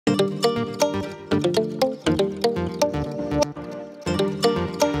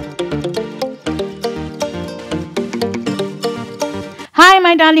Hi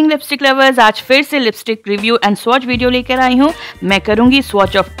my darling lipstick lovers, आज फिर से lipstick review and swatch video लेकर आई हूँ। मैं करूंगी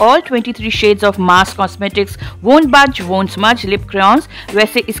swatch of all 23 shades of mass cosmetics won't बज वोंट स्मज लिप क्रेयॉन्स।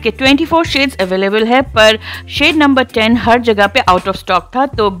 वैसे इसके 24 शेड्स अवेलेबल है, पर शेड नंबर 10 हर जगह पे आउट ऑफ स्टॉक था,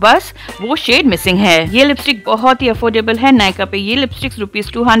 तो बस वो शेड मिसिंग है। ये लिपस्टिक बहुत ही अफोर्डेबल है। नायका पे ये लिपस्टिक्स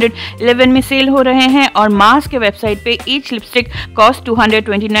 ₹211 में सेल हो रहे हैं और मास के वेबसाइट पे each lipstick cost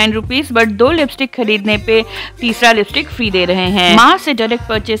 ₹229, but 2 lipstick खरीदने पे तीसरा लिपस्टिक फ्री दे रहे हैं। मास से डायरेक्ट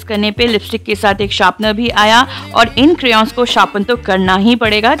परचेज करने पे लिपस्टिक के साथ एक शार्पनर भी आया और इन क्रेयॉन्स को शार्पन तो करना ही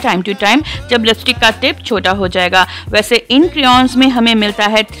पड़ेगा टाइम टू टाइम जब लिपस्टिक का टिप छोटा हो जाएगा। वैसे इन क्रेयॉन्स में हमें मिलता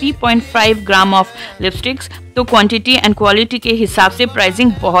है 3.5 ग्राम ऑफ लिपस्टिक्स, तो क्वांटिटी एंड क्वालिटी के हिसाब से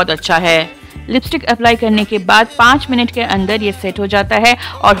प्राइसिंग बहुत अच्छा है। लिपस्टिक अप्लाई करने के बाद 5 मिनट के अंदर ये सेट हो जाता है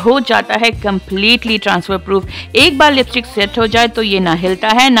और हो जाता है कम्प्लीटली ट्रांसफर प्रूफ। एक बार लिपस्टिक सेट हो जाए तो ये ना हिलता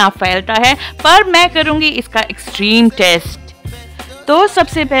है ना फैलता है, पर मैं करूंगी इसका एक्सट्रीम टेस्ट। तो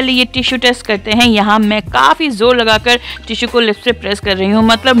सबसे पहले ये टिश्यू टेस्ट करते हैं। यहाँ मैं काफ़ी जोर लगाकर टिश्यू को लिप्स से प्रेस कर रही हूँ,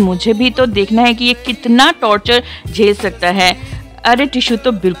 मतलब मुझे भी तो देखना है कि ये कितना टॉर्चर झेल सकता है। अरे टिश्यू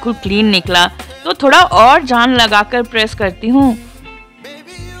तो बिल्कुल क्लीन निकला, तो थोड़ा और जान लगाकर प्रेस करती हूँ।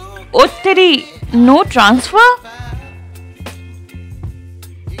 ओ तेरी, no transfer,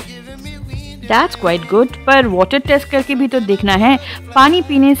 that's quite good. पर वाटर टेस्ट करके भी तो देखना है, पानी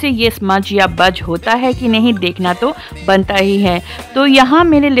पीने से ये स्मज या बज होता है कि नहीं देखना तो बनता ही है। तो यहाँ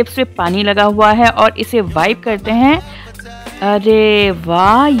मेरे लिप्स पे पानी लगा हुआ है और इसे वाइप करते हैं। अरे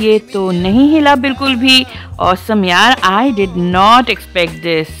वाह, ये तो नहीं हिला बिल्कुल भी। ऑसम यार, I did not expect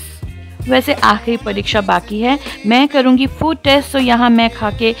this. वैसे आखिरी परीक्षा बाकी है, मैं करूंगी फूड टेस्ट। तो यहाँ मैं खा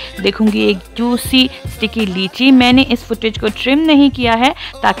के देखूंगी एक जूसी स्टिकी लीची। मैंने इस फुटेज को ट्रिम नहीं किया है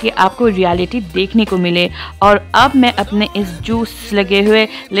ताकि आपको रियलिटी देखने को मिले। और अब मैं अपने इस जूस लगे हुए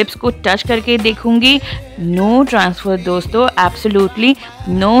लिप्स को टच करके देखूंगी। नो ट्रांसफर दोस्तों, absolutely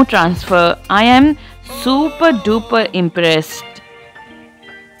no transfer. I am super duper impressed.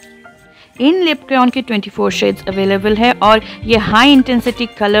 In lip crayon के 24 शेड्स अवेलेबल है और ये high intensity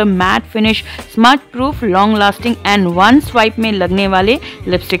colour, matte finish, smudge proof, long lasting and one swipe में लगने वाले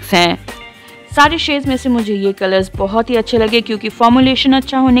लिपस्टिक्स हैं। सारे शेड्स में से मुझे ये कलर्स बहुत ही अच्छे लगे क्योंकि फॉर्मुलेशन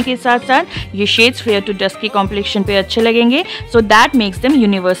अच्छा होने के साथ साथ ये shades fair to dusky complexion पे अच्छे लगेंगे, so that makes them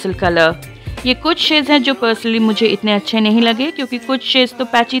universal colour. ये कुछ शेड्स हैं जो पर्सनली मुझे इतने अच्छे नहीं लगे क्योंकि कुछ शेड्स तो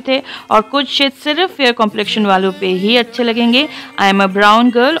पैची थे और कुछ शेड्स सिर्फ फेयर कॉम्प्लेक्शन वालों पे ही अच्छे लगेंगे। I am a brown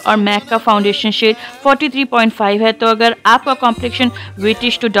girl और मैक का फाउंडेशन शेड 43.5 है, तो अगर आपका कॉम्प्लेक्शन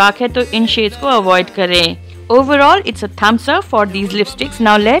विटिश टू डार्क है तो इन शेड्स को अवॉइड करें। Overall it's a thumbs up for these lipsticks.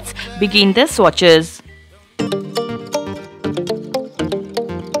 Now let's begin the swatches.